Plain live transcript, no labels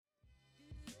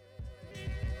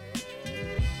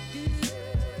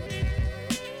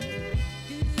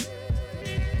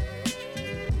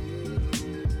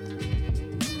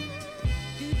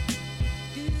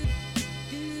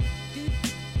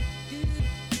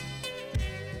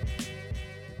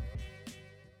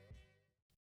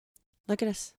Look at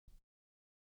us.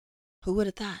 Who would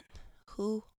have thought?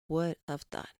 Who would have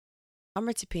thought? I'm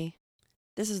Ritzy P.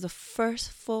 This is the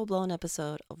first full blown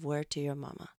episode of Word to Your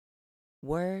Mama.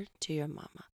 Word to Your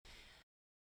Mama.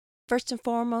 First and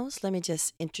foremost, let me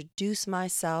just introduce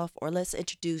myself, or let's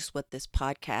introduce what this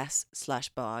podcast slash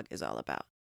blog is all about.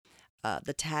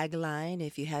 The tagline,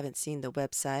 if you haven't seen the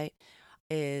website,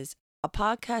 is a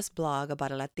podcast blog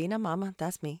about a Latina mama,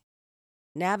 that's me,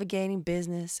 navigating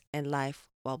business and life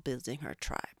while building her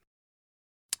tribe.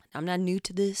 I'm not new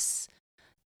to this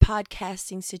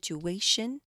podcasting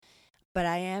situation, but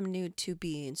I am new to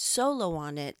being solo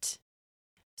on it.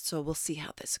 So we'll see how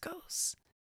this goes.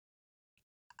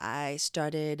 I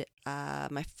started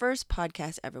my first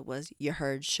podcast ever was You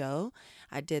Heard Show.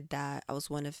 I did that. I was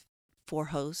one of four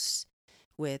hosts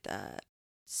with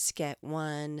Sket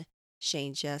One,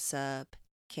 Shane Jessup,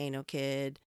 Kano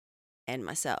Kid, and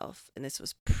myself. And this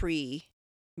was pre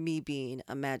me being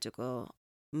a magical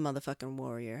motherfucking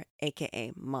warrior,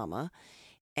 aka Mama.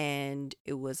 And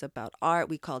it was about art.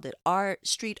 We called it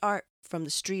street art from the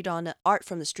street on art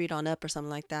from the street on up or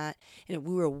something like that. And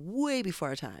we were way before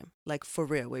our time, like for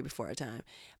real, way before our time.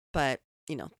 But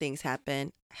things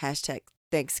happen. Hashtag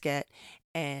thanks get,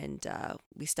 and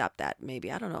we stopped that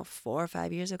maybe I don't know 4 or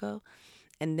 5 years ago,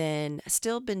 and then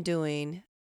still been doing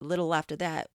a little after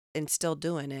that, and still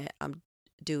doing it. I'm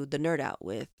do the nerd out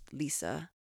with Lisa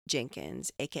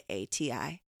Jenkins, aka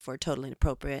Ti, for totally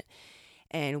inappropriate,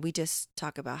 and we just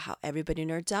talk about how everybody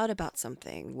nerds out about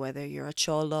something, whether you're a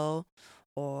cholo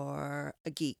or a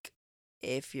geek.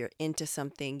 If you're into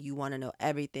something, you want to know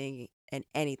everything and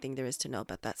anything there is to know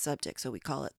about that subject. So we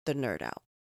call it the nerd out.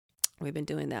 We've been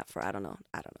doing that for, I don't know,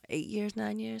 8 years,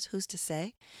 9 years, who's to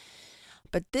say?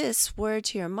 But this Word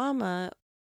to Your Mama,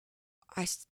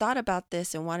 thought about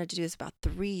this and wanted to do this about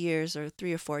 3 years or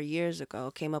 3 or 4 years ago.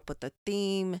 Came up with a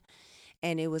theme,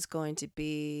 and it was going to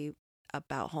be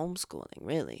about homeschooling,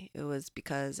 really. It was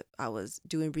because I was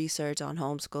doing research on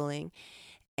homeschooling,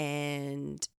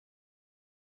 and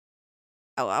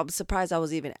I was surprised I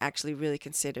was even actually really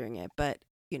considering it. But,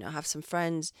 I have some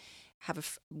friends,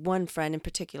 one friend in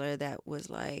particular that was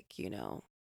like,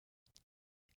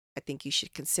 I think you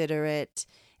should consider it.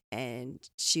 And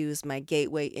she was my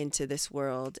gateway into this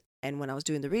world. And when I was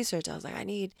doing the research, I was like, I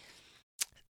need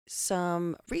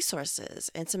some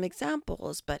resources and some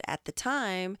examples. But at the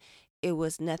time, it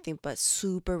was nothing but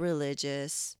super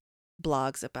religious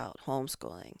blogs about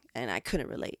homeschooling, and I couldn't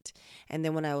relate. And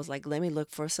then when I was like, let me look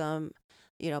for some,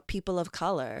 people of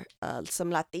color,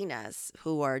 some Latinas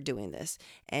who are doing this,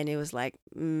 and it was like,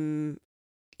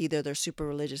 either they're super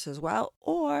religious as well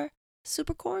or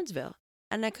super Cornsville,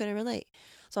 and I couldn't relate.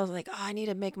 So I was like, oh, I need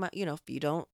to make my, if you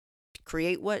don't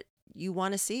create what you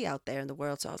want to see out there in the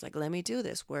world. So I was like, let me do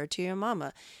this. Word to Your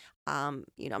Mama. I'm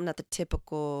not the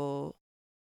typical,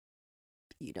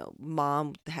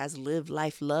 mom that has live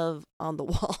life love on the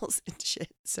walls and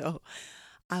shit. So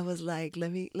I was like,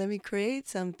 let me create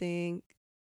something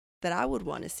that I would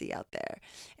want to see out there.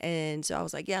 And so I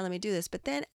was like, yeah, let me do this. But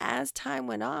then as time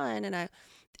went on and I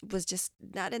was just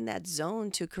not in that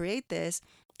zone to create this,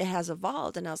 it has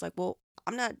evolved. And I was like, well,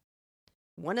 I'm not,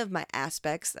 one of my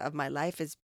aspects of my life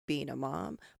is being a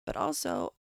mom, but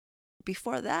also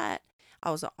before that,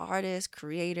 I was an artist,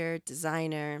 creator,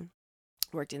 designer,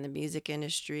 worked in the music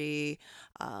industry,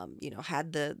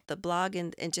 had the blog,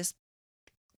 and just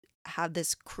had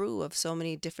this crew of so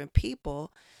many different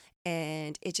people,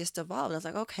 and it just evolved. I was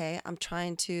like, okay, I'm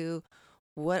trying to,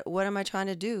 what am I trying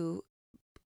to do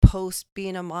post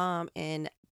being a mom and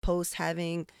post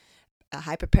having a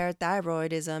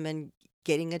hyperparathyroidism and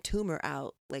getting a tumor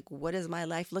out? Like, what is my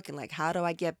life looking like? How do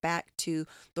I get back to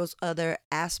those other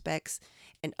aspects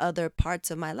and other parts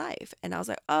of my life? And I was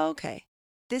like, oh, okay,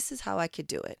 this is how I could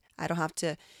do it. I don't have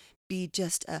to be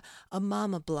just a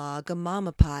mama blog, a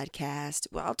mama podcast.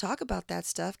 Well, I'll talk about that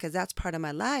stuff because that's part of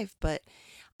my life, but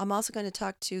I'm also going to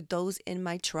talk to those in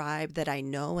my tribe that I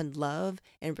know and love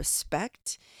and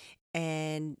respect,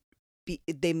 and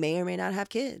they may or may not have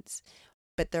kids,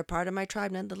 but they're part of my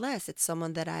tribe nonetheless. It's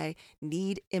someone that I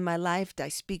need in my life, that I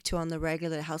speak to on the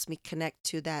regular, that helps me connect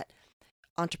to that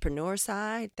entrepreneur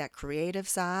side, that creative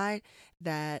side,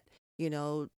 that,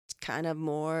 kind of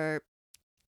more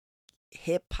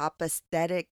hip hop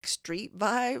aesthetic street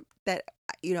vibe that,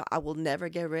 I will never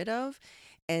get rid of,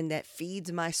 and that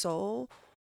feeds my soul.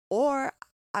 Or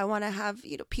I want to have,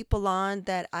 people on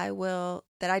that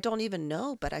I don't even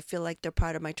know, but I feel like they're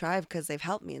part of my tribe because they've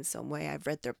helped me in some way. I've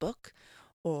read their book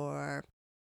or,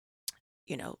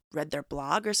 read their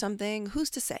blog or something. Who's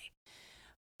to say?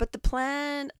 But the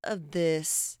plan of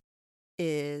this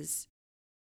is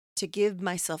to give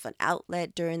myself an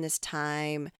outlet during this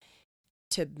time,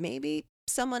 to maybe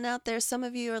someone out there, some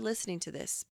of you are listening to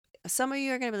this. Some of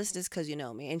you are going to be listening to this because you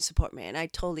know me and support me, and I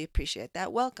totally appreciate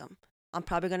that. Welcome. I'm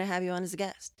probably going to have you on as a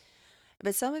guest.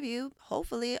 But some of you,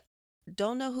 hopefully,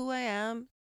 don't know who I am,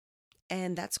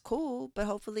 and that's cool, but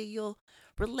hopefully you'll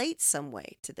relate some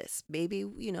way to this. Maybe,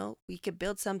 we could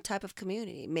build some type of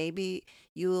community. Maybe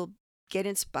you'll get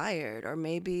inspired, or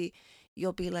maybe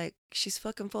you'll be like, she's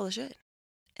fucking full of shit.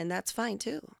 And that's fine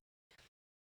too.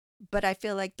 But I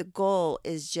feel like the goal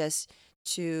is just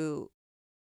to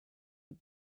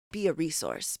be a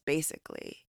resource,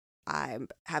 basically. I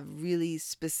have really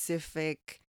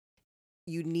specific,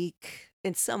 unique,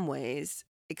 in some ways,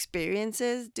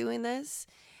 experiences doing this.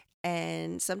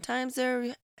 And sometimes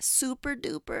they're super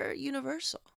duper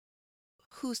universal.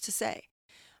 Who's to say?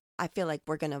 I feel like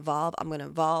we're going to evolve. I'm going to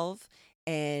evolve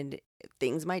and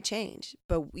things might change.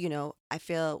 But, I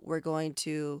feel we're going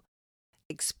to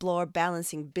explore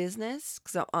balancing business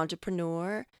because I'm an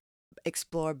entrepreneur,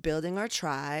 explore building our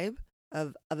tribe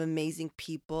of amazing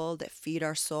people that feed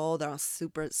our soul, that are on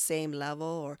super same level,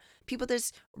 or people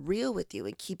that's real with you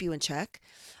and keep you in check.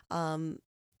 And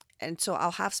so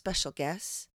I'll have special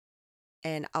guests,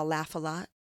 and I'll laugh a lot,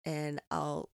 and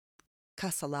I'll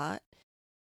cuss a lot.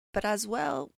 But as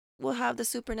well, we'll have the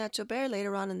Supernatural Bear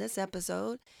later on in this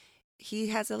episode. He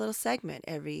has a little segment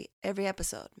every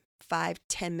episode,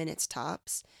 5-10 minutes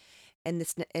tops. And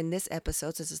in this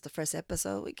episode, since it's the first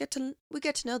episode, we get to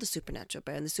know the Supernatural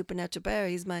Bear. And the Supernatural Bear,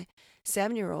 he's my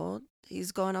 7-year-old.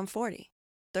 He's going on 40,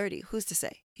 30. Who's to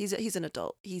say? He's an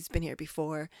adult. He's been here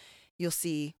before. You'll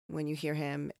see when you hear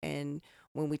him and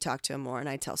when we talk to him more, and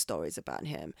I tell stories about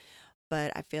him.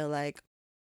 But I feel like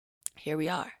here we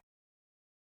are.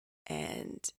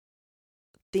 And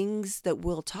things that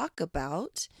we'll talk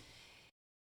about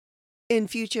in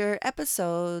future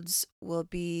episodes will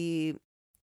be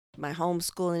my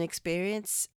homeschooling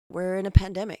experience. We're in a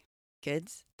pandemic,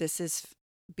 kids. This is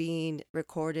being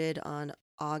recorded on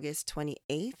August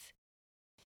 28th.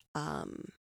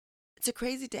 It's a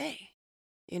crazy day,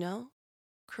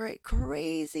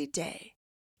 crazy day.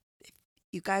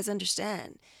 You guys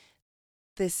understand,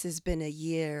 this has been a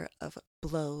year of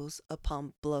blows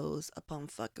upon blows upon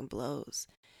fucking blows.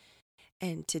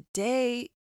 And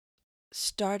today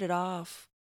started off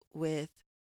with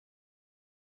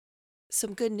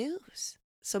some good news,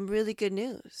 some really good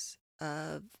news.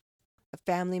 A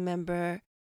family member,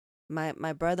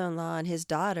 my brother-in-law and his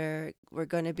daughter were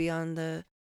going to be on the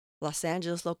Los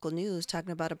Angeles local news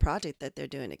talking about a project that they're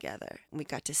doing together. And we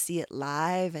got to see it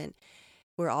live, and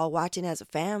we're all watching as a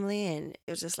family, and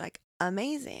it was just like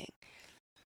amazing.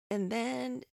 And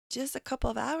then just a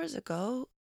couple of hours ago,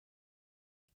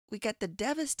 we got the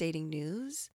devastating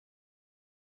news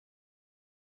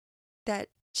that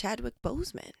Chadwick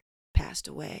Boseman passed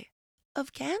away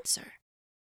of cancer.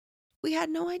 We had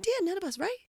no idea. None of us,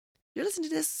 right? You're listening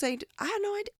to this saying, I had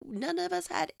no idea. None of us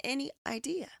had any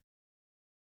idea.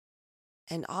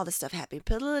 And all the stuff happening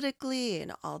politically,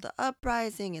 and all the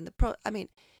uprising and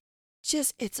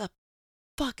it's a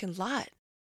fucking lot.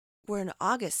 We're in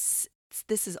August.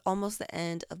 This is almost the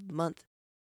end of month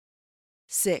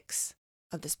 6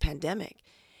 of this pandemic.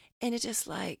 And it's just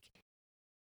like,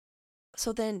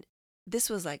 so then this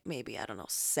was like maybe,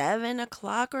 7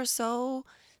 o'clock or so,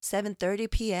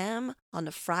 7:30 p.m. on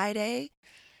a Friday.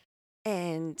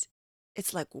 And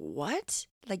it's like, what?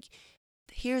 Like,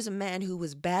 here's a man who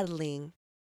was battling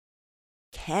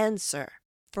cancer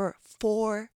for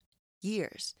 4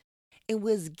 years and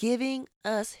was giving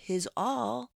us his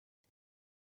all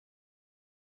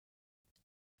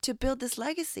to build this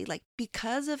legacy. Like,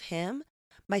 because of him,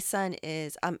 my son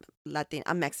is, I'm Latin,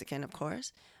 I'm Mexican, of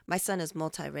course. My son is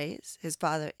multi-race. His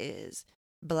father is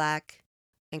Black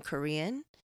and Korean.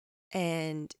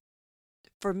 And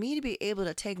for me to be able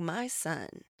to take my son,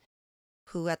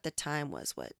 who at the time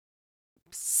was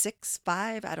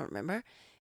 6'5", I don't remember,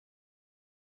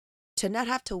 to not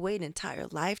have to wait an entire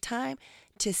lifetime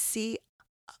to see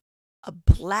a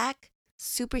Black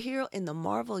superhero in the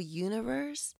Marvel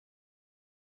universe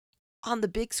on the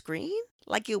big screen,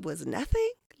 like it was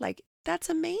nothing, like that's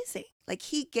amazing. Like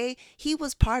he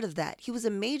was part of that. He was a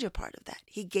major part of that.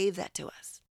 He gave that to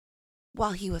us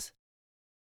while he was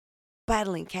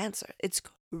battling cancer. It's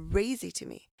crazy to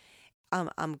me.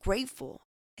 I'm grateful.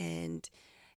 And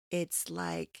it's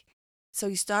like, so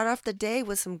you start off the day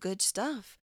with some good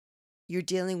stuff. You're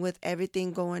dealing with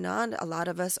everything going on. A lot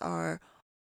of us are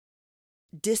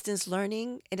distance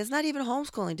learning, and it's not even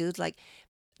homeschooling, dudes. Like,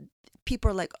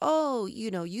 people are like, oh,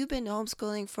 you've been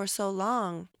homeschooling for so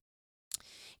long.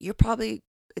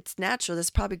 It's natural. That's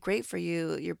probably great for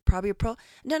you. You're probably a pro.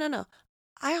 No.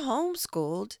 I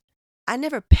homeschooled. I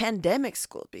never pandemic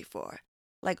schooled before.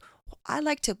 Like, I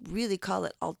like to really call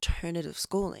it alternative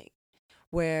schooling,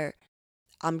 where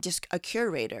I'm just a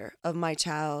curator of my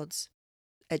child's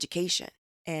education.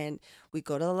 And we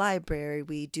go to the library,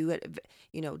 we do it,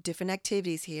 different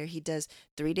activities here. He does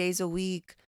 3 days a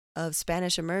week of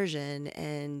Spanish immersion,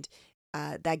 and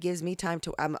that gives me time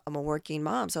to, I'm a working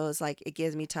mom. So it's like, it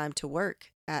gives me time to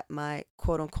work at my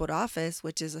quote unquote office,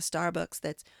 which is a Starbucks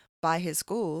that's by his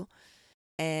school.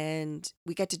 And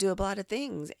we get to do a lot of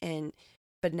things.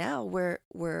 But now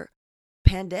we're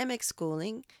pandemic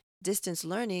schooling, distance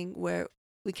learning, where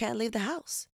we can't leave the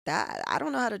house. That I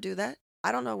don't know how to do that.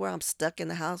 I don't know where I'm stuck in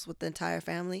the house with the entire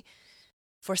family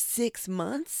for 6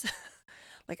 months.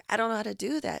 Like, I don't know how to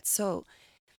do that. So,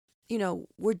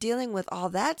 we're dealing with all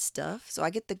that stuff. So I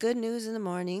get the good news in the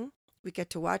morning. We get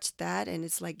to watch that, and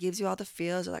it's like gives you all the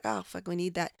feels. You're like, oh fuck, we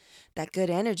need that good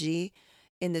energy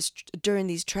in this during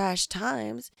these trash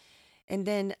times. And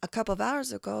then a couple of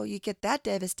hours ago, you get that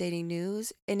devastating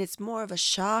news, and it's more of a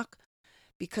shock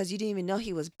because you didn't even know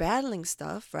he was battling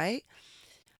stuff, right?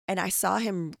 And I saw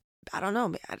him. I don't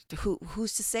know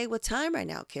who's to say what time right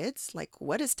now, kids. Like,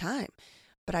 what is time?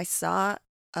 But I saw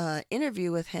an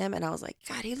interview with him, and I was like,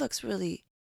 God, he looks really,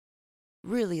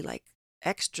 really like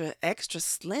extra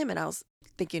slim. And I was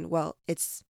thinking, well,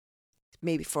 it's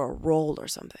maybe for a role or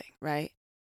something, right?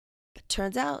 But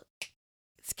turns out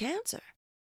it's cancer.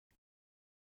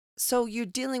 So you're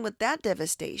dealing with that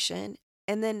devastation,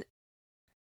 and then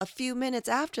a few minutes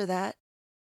after that,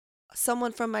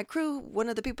 someone from my crew, one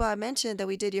of the people I mentioned that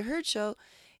we did your herd show,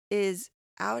 is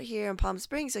out here in Palm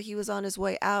Springs. So he was on his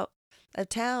way out of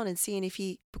town and seeing if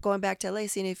he, going back to LA,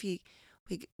 seeing if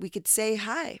we could say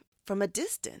hi from a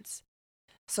distance.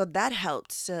 So that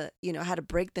helped to, how to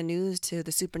break the news to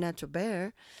the Supernatural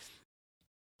Bear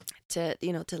to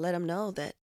let him know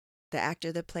that the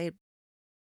actor that played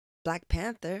Black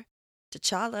Panther,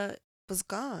 T'Challa, was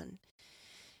gone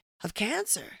of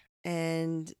cancer.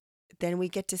 And then we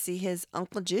get to see his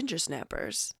Uncle Ginger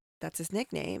Snappers. That's his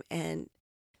nickname. And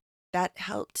that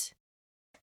helped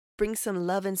bring some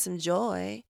love and some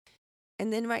joy.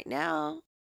 And then right now,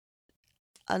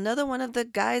 another one of the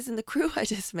guys in the crew I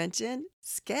just mentioned,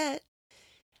 Sket,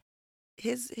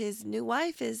 his new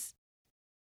wife is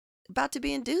about to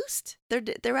be induced.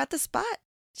 They're at the spot.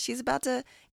 She's about to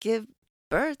give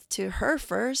birth to her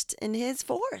first and his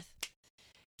fourth.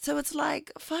 So it's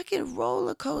like a fucking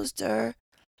roller coaster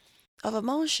of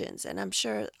emotions. And I'm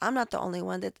sure I'm not the only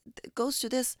one that goes through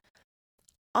this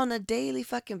on a daily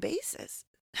fucking basis.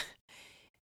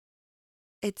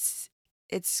 It's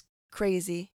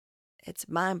crazy. It's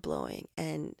mind blowing.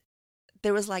 And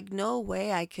there was like no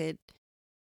way I could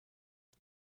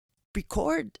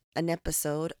record an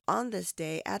episode on this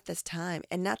day at this time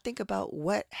and not think about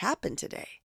what happened today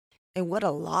and what a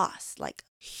loss, like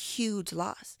huge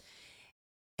loss.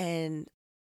 And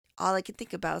all I can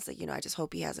think about is like, I just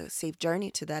hope he has a safe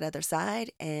journey to that other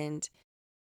side. And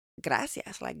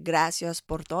gracias, like gracias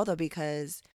por todo,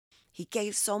 because he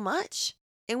gave so much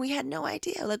and we had no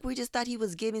idea. Like, we just thought he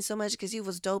was giving so much because he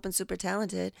was dope and super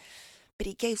talented, but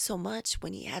he gave so much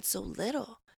when he had so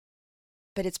little.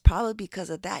 But it's probably because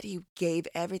of that he gave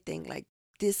everything. Like,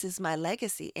 this is my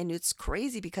legacy. And it's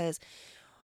crazy because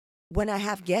when I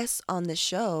have guests on the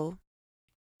show,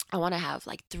 I want to have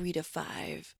like 3 to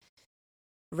 5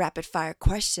 rapid fire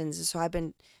questions. And so I've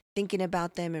been thinking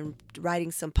about them and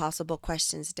writing some possible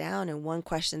questions down. And one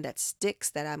question that sticks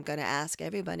that I'm going to ask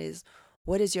everybody is,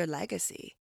 what is your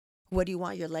legacy? What do you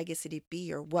want your legacy to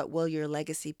be, or what will your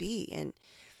legacy be? And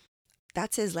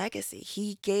that's his legacy.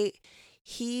 He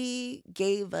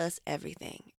gave us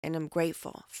everything, and I'm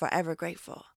grateful, forever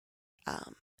grateful.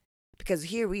 Because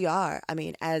here we are. I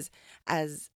mean, as a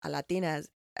Latina,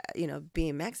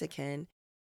 being Mexican,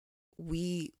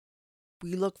 we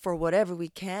look for whatever we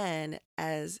can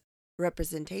as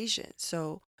representation.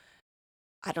 So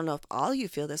I don't know if all you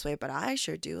feel this way, but I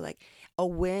sure do. Like, a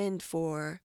win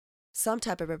for some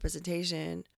type of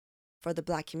representation for the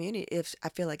Black community, if I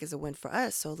feel like is a win for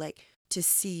us. So like, to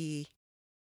see,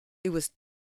 it was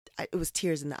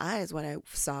tears in the eyes when I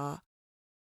saw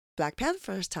Black Panther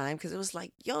first time, because it was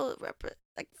like, yo,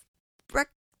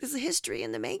 this is history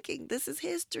in the making. This is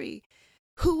history.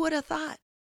 Who would have thought?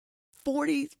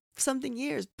 40 something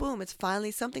years, boom, it's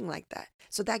finally something like that.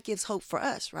 So that gives hope for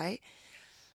us, right?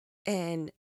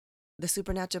 And the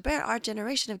Supernatural Bear, our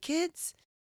generation of kids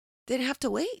didn't have to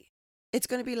wait. It's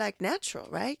going to be like natural,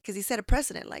 right? Because he set a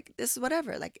precedent. Like, this is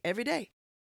whatever, like every day,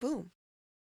 boom,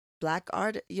 Black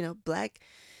art, Black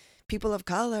people of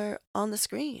color on the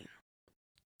screen.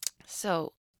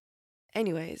 So,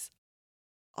 anyways,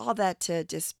 all that to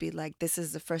just be like, this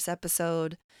is the first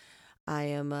episode. I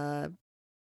am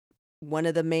one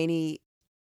of the many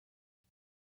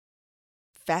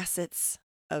facets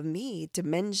of me,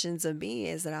 dimensions of me,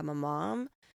 is that I'm a mom.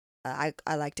 I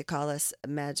like to call us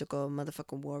magical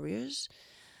motherfucking warriors.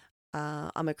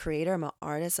 I'm a creator. I'm an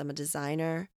artist. I'm a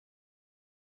designer.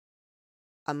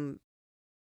 I'm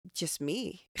just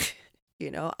me.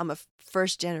 I'm a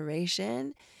first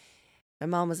generation. My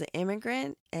mom was an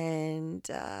immigrant and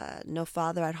no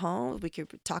father at home. We're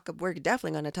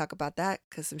definitely going to talk about that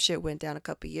because some shit went down a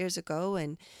couple years ago.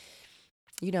 And,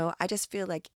 I just feel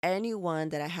like anyone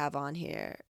that I have on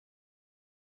here,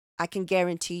 I can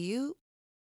guarantee you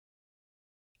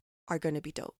are going to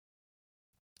be dope.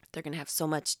 They're going to have so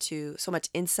much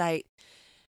insight.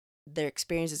 Their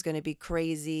experience is going to be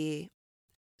crazy.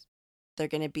 They're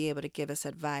going to be able to give us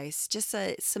advice, just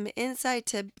some insight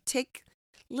to take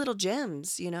little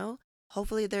gems,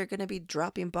 Hopefully they're going to be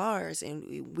dropping bars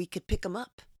and we could pick them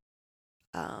up.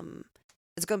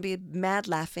 It's going to be mad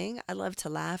laughing. I love to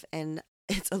laugh, and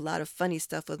it's a lot of funny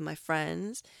stuff with my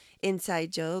friends,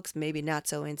 inside jokes, maybe not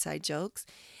so inside jokes.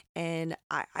 And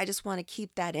I just want to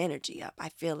keep that energy up. I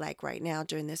feel like right now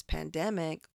during this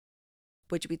pandemic,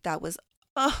 which we thought was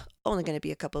only going to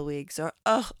be a couple of weeks or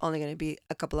only going to be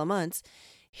a couple of months,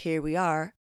 here we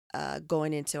are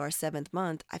going into our 7th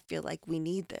month. I feel like we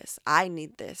need this. I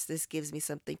need this. This gives me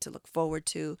something to look forward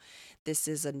to. This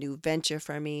is a new venture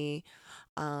for me.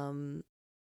 And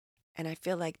I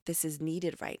feel like this is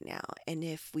needed right now. And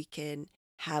if we can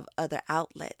have other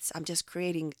outlets, I'm just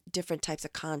creating different types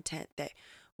of content that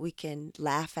we can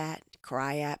laugh at,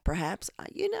 cry at, perhaps.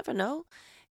 You never know.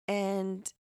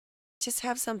 And just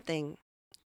have something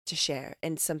to share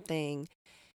and something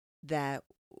that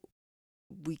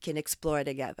we can explore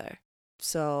together.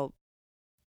 So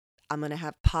I'm going to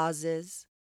have pauses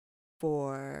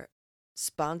for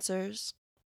sponsors.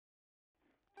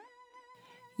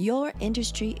 Your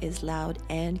industry is loud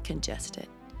and congested.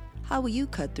 How will you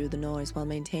cut through the noise while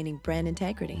maintaining brand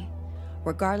integrity?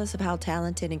 Regardless of how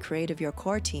talented and creative your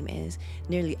core team is,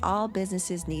 nearly all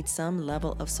businesses need some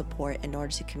level of support in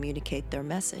order to communicate their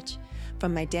message.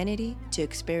 From identity to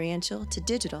experiential to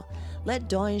digital, let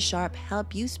Dorian Sharp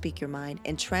help you speak your mind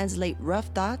and translate rough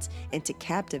thoughts into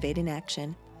captivating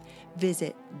action.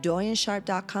 Visit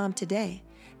DorianSharp.com today.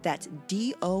 That's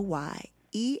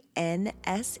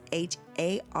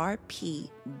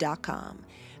DOYENSHARP.com.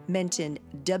 Mention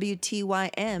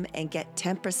WTYM and get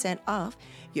 10% off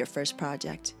your first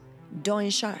project.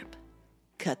 Dorian Sharp.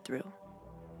 Cut through.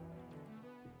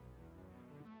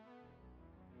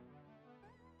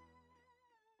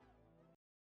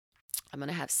 I'm going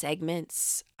to have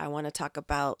segments. I want to talk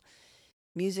about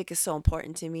music is so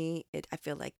important to me. I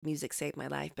feel like music saved my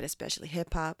life, but especially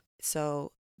hip hop.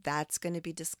 So that's going to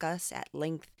be discussed at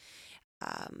length.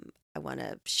 I want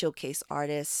to showcase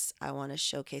artists. I want to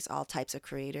showcase all types of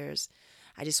creators.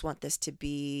 I just want this to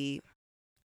be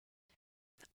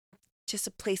just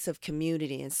a place of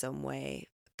community in some way.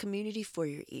 Community for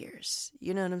your ears.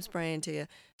 You know what I'm spraying to you?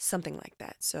 Something like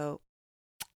that. So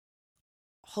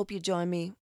hope you join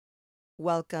me.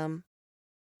 Welcome.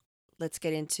 Let's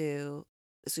get into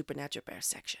the Supernatural Bear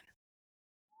section.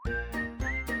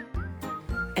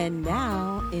 And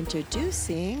now,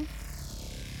 introducing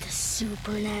the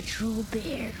Supernatural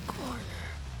Bear Corner.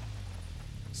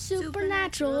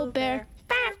 Supernatural Bear.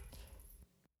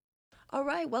 All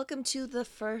right, welcome to the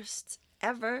first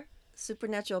ever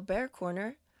Supernatural Bear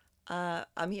Corner.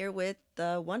 I'm here with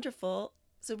the wonderful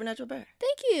Supernatural Bear.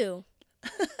 Thank you.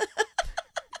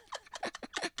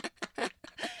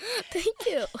 Thank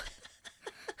you.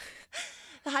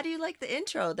 How do you like the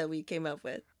intro that we came up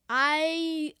with?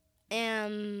 I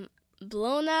am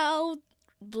blown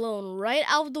right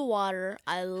out of the water.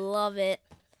 I love it.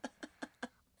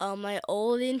 My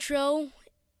old intro,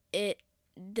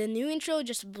 the new intro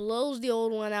just blows the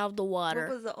old one out of the water.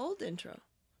 What was the old intro?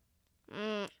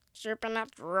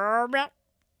 Supernatural.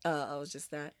 Oh, it was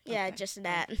just that? Yeah, okay. Just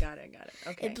that. Got it.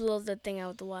 Okay. It blows the thing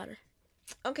out of the water.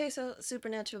 Okay, so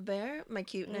Supernatural Bear, my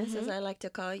cuteness, as I like to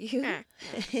call you.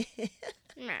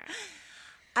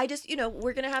 I just,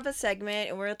 we're going to have a segment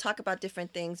and we're going to talk about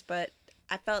different things, but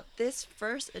I felt this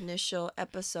first initial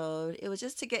episode, it was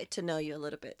just to get to know you a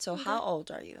little bit. So How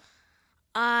old are you?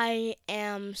 I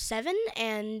am 7,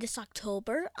 and this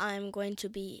October I'm going to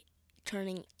be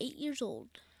turning 8 years old.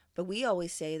 But we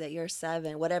always say that you're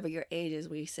 7, whatever your age is,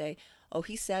 we say, oh,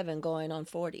 he's 7 going on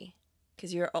 40.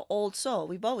 Because you're an old soul.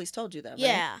 We've always told you that,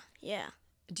 right? Yeah.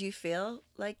 Do you feel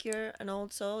like you're an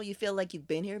old soul? You feel like you've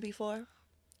been here before?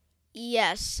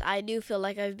 Yes, I do feel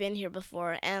like I've been here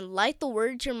before. And like the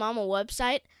Word to Your Mama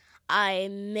website, I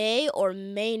may or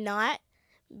may not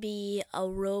be a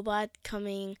robot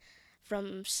coming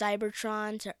from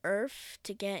Cybertron to Earth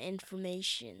to get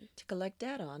information. To collect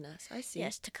data on us. I see.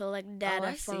 Yes, to collect data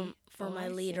I see. for my I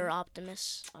leader, see.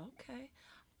 Optimus. Okay.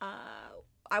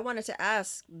 I wanted to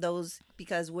ask those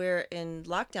because we're in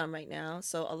lockdown right now.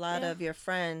 So a lot Yeah. of your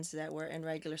friends that were in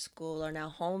regular school are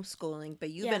now homeschooling,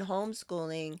 but you've Yeah. been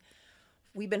homeschooling.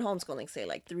 We've been homeschooling, say,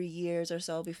 like 3 years or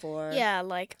so before. Yeah,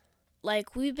 like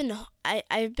I've been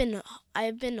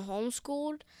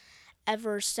homeschooled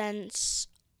ever since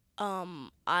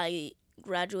I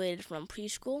graduated from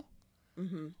preschool.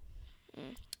 Mm-hmm.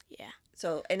 Yeah.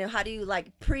 So, and how do you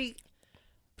like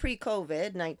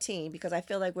pre-COVID-19, because I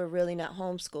feel like we're really not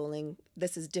homeschooling.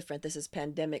 This is different. This is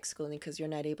pandemic schooling because you're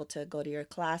not able to go to your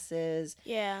classes.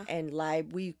 Yeah. And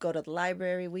we go to the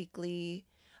library weekly.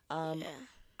 Yeah.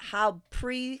 How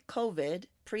pre-COVID,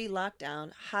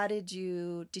 pre-lockdown, how did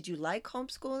you like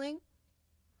homeschooling?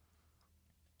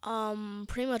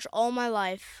 Pretty much all my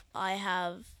life I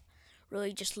have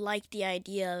really just liked the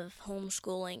idea of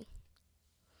homeschooling.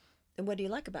 And what do you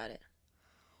like about it?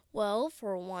 Well,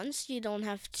 for once, you don't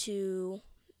have to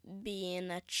be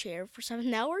in a chair for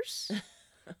 7 hours.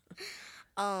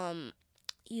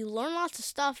 You learn lots of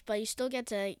stuff, but you still get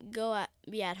to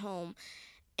be at home.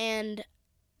 And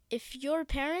if your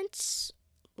parents,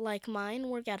 like mine,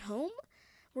 work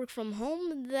from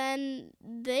home, then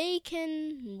it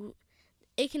can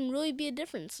really be a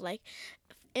difference. Like,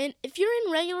 and if you're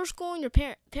in regular school and your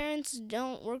parents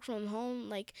don't work from home,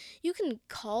 like, you can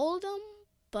call them,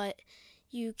 but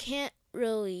you can't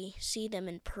really see them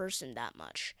in person that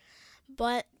much.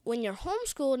 But when you're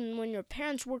homeschooled and when your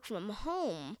parents work from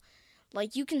home,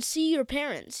 like, you can see your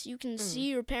parents. You can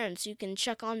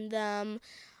check on them,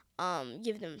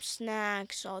 give them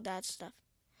snacks, all that stuff.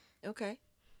 Okay.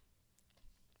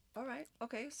 All right.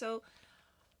 Okay. So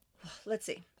let's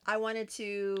see. I wanted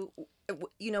to,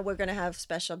 we're going to have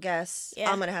special guests.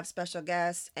 Yeah. I'm going to have special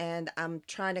guests, and I'm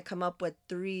trying to come up with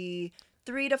three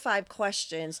to five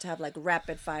questions to have like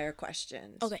rapid fire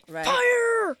questions. Okay. Right.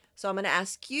 Fire! So I'm going to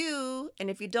ask you, and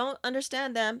if you don't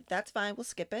understand them, that's fine. We'll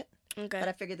skip it. Okay. But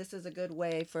I figured this is a good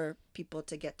way for people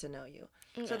to get to know you.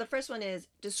 Okay. So the first one is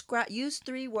use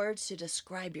 3 words to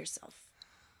describe yourself.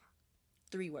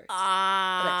 3 words.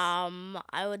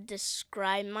 I would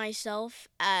describe myself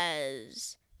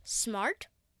as smart.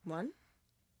 1.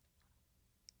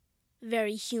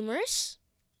 Very humorous.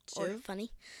 2. Or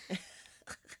funny.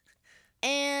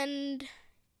 And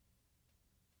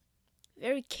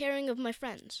very caring of my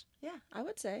friends. Yeah, I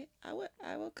would say. I will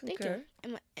Thank concur.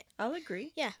 you. I'll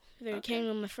agree. Yeah, very Okay. caring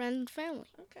of my friends and family.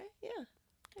 Okay, yeah.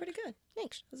 Pretty good.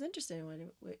 Thanks. I was interested in what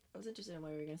you were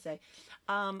going to say.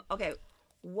 Okay,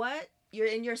 you're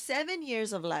in your 7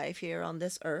 years of life here on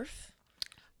this earth.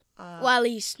 Well, at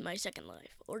least my second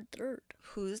life or third.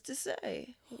 Who's to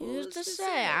say? Who's to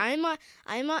say?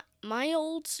 My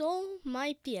old soul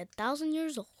might be 1,000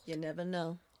 years old. You never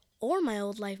know. Or my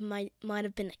old life might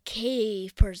have been a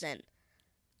cave person.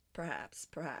 Perhaps.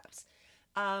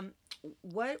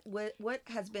 What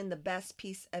has been the best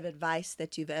piece of advice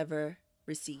that you've ever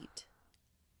received?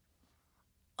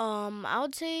 I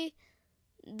would say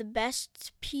the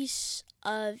best piece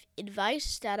of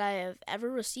advice that I have ever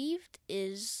received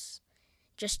is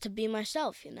just to be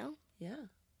myself, Yeah.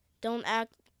 Don't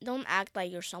act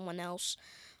like you're someone else.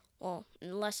 Well,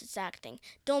 unless it's acting.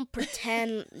 Don't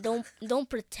pretend don't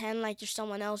pretend like you're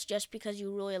someone else just because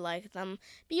you really like them.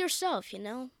 Be yourself,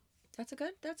 That's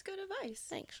good advice.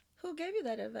 Thanks. Who gave you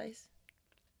that advice?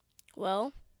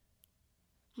 Well,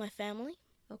 my family,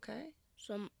 Okay.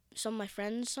 some of my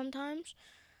friends sometimes,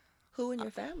 Who in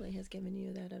your family has given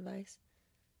you that advice?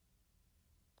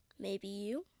 maybe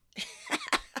you.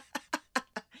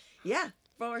 Yeah,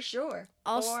 for sure.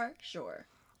 For sure.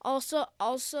 Also,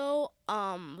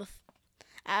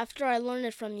 after I learned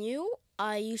it from you,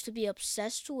 I used to be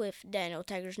obsessed with Daniel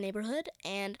Tiger's Neighborhood,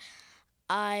 and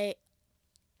I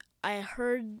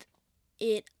heard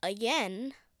it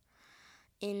again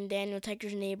in Daniel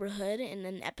Tiger's Neighborhood in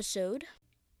an episode.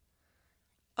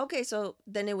 Okay, so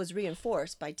then it was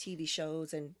reinforced by TV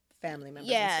shows and family members.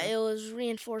 Yeah, and it was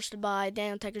reinforced by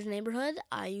Daniel Tiger's Neighborhood.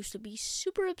 I used to be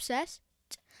super obsessed.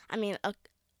 I mean,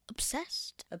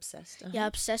 obsessed. Obsessed. Yeah,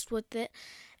 obsessed with it.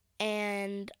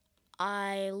 And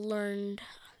I learned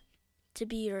to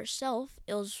be yourself.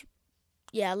 It was,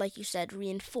 yeah, like you said,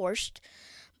 reinforced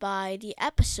by the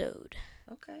episode.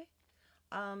 Okay.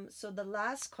 So the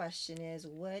last question is,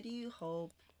 what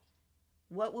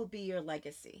will be your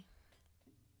legacy?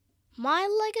 My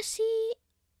legacy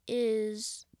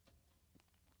is,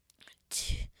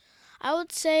 I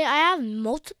would say I have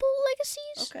multiple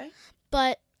legacies. Okay.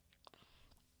 But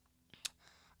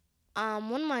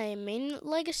One of my main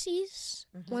legacies,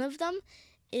 Mhm. one of them,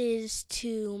 is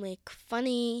to make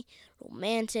funny,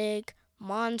 romantic,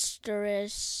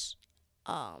 monstrous,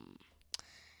 um,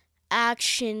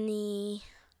 actiony.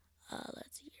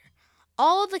 Let's see here.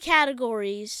 All the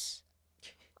categories,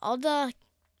 all the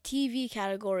TV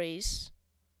categories,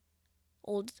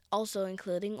 old, also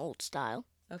including old style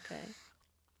Okay.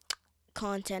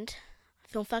 content,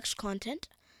 film facts content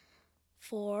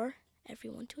for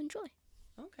everyone to enjoy.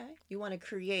 Okay. You want to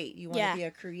create. You want to Yeah. be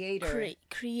a creator.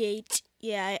 Create.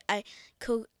 Yeah, I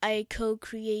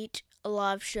co-create a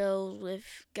lot of shows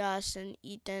with Gus and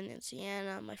Ethan and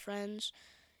Sienna, my friends.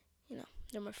 You know,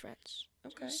 they're my friends.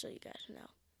 Okay. Just so you guys know.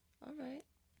 All right.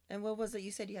 And what was it?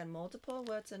 You said you had multiple.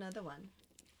 What's another one?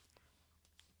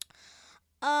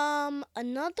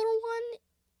 Another one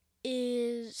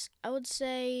is, I would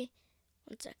say,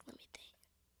 one sec, let me think.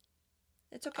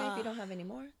 It's okay if you don't have any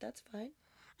more. That's fine.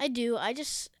 I do.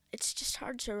 It's just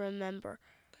hard to remember.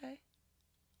 Okay.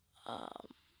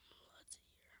 Let's see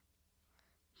here.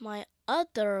 My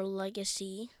other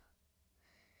legacy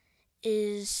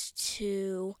is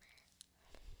to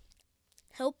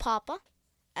help Papa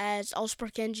as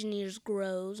Allspark Engineers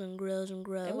grows and grows and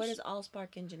grows. And what is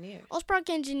Allspark Engineers? Allspark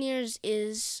Engineers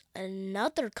is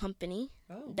another company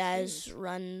that serious? is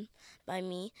run by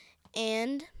me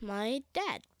and my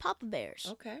dad, Papa Bears.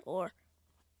 Okay. Or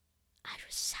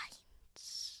Irish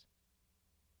Science.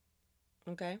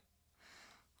 Okay.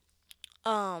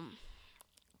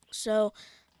 So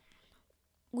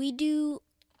we do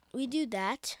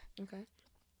that. Okay.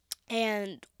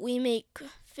 And we make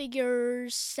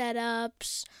figures,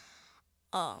 setups,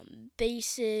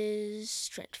 bases,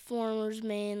 transformers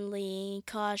mainly,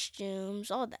 costumes,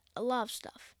 all that, a lot of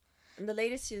stuff. And the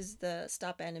latest is the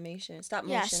stop motion animation.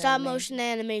 Stop motion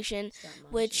animation,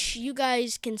 which you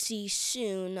guys can see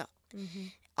soon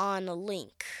on a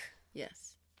link.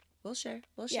 Yes. We'll share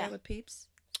with peeps.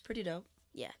 Pretty dope.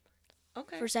 Yeah.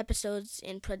 Okay. First episode's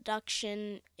in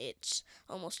production. It's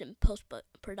almost in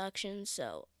post-production,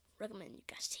 so recommend you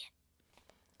guys see it.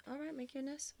 All right, my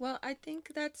goodness. Well, I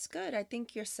think that's good. I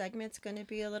think your segment's going to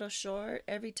be a little short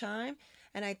every time.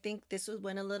 And I think this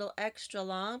went a little extra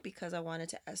long because I wanted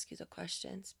to ask you the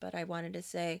questions. But I wanted to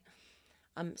say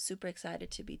I'm super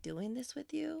excited to be doing this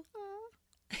with you.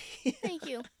 Thank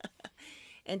you.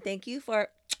 And thank you for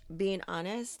being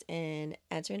honest and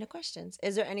answering the questions.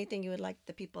 Is there anything you would like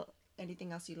the people,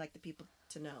 anything else you'd like the people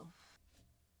to know?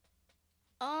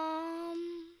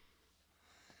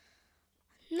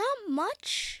 Not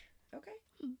much. Okay.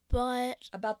 But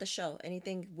about the show,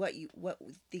 anything what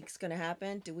we think's gonna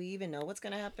happen? Do we even know what's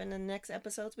gonna happen in the next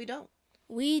episodes? We don't.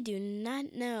 We do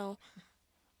not know.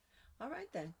 All right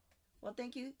then. Well,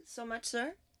 thank you so much,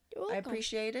 sir. You're welcome. I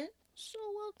appreciate it. So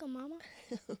welcome, Mama.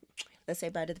 Let's say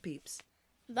bye to the peeps.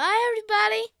 Bye,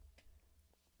 everybody.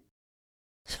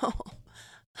 Oh,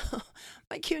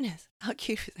 my goodness, how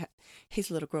cute is that? He's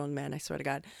a little grown man, I swear to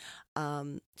God.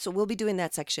 So we'll be doing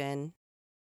that section.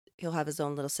 He'll have his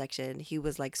own little section. He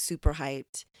was like super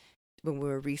hyped when we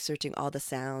were researching all the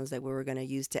sounds that we were going to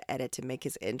use to edit to make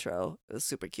his intro. It was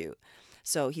super cute.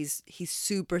 So he's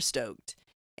super stoked.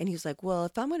 And he was like, well,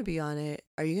 if I'm going to be on it,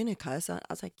 are you going to cuss? I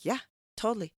was like, yeah,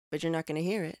 totally. But you're not going to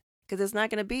hear it because it's not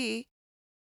going to be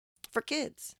for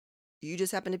kids. You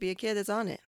just happen to be a kid that's on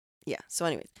it. Yeah. So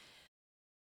anyways,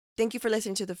 thank you for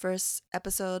listening to the first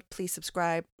episode. Please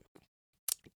subscribe.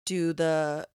 Do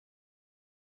the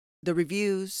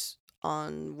reviews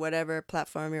on whatever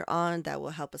platform you're on. That will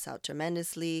help us out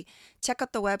tremendously. Check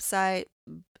out the website.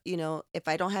 You know, if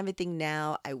I don't have anything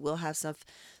now, I will have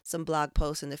some blog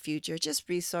posts in the future, just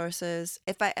resources.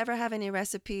 If I ever have any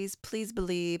recipes, please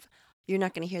believe you're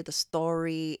not going to hear the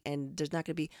story, and there's not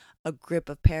going to be a grip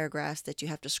of paragraphs that you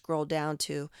have to scroll down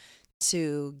to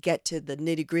get to the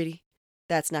nitty-gritty.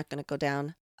 That's not going to go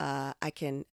down. I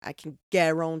can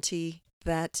guarantee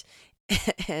that.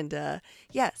 And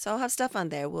yeah, so I'll have stuff on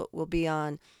there. We'll be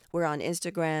on. We're on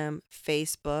Instagram,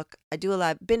 Facebook. I do a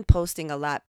lot. Been posting a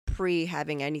lot pre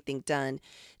having anything done,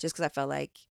 just because I felt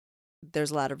like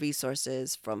there's a lot of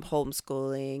resources from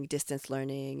homeschooling, distance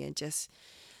learning, and just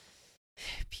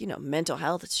mental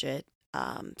health shit.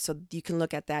 So you can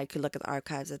look at that. You can look at the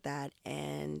archives of that,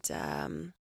 and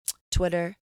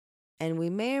Twitter. And we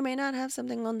may or may not have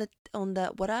something on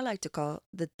the what I like to call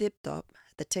the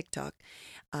TikTok.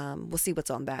 We'll see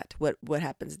what's on that. What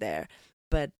happens there.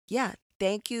 But yeah,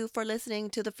 thank you for listening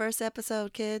to the first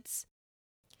episode, kids.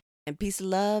 And peace and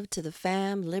love to the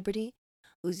fam Liberty,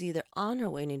 who's either on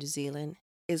her way to New Zealand,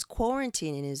 is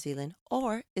quarantined in New Zealand,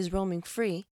 or is roaming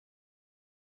free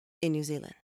in New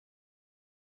Zealand.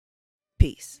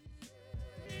 Peace.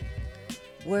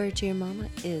 Word to Your Mama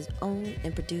is owned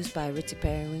and produced by Ritzy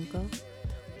Periwinkle.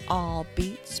 All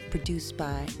beats produced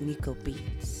by Nico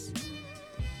Beats.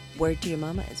 Word to Your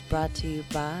Mama is brought to you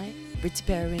by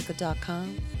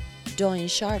ritzyperiwinkle.com,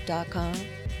 DorianSharp.com,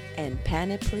 and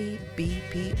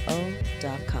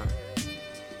PanoplyBPO.com.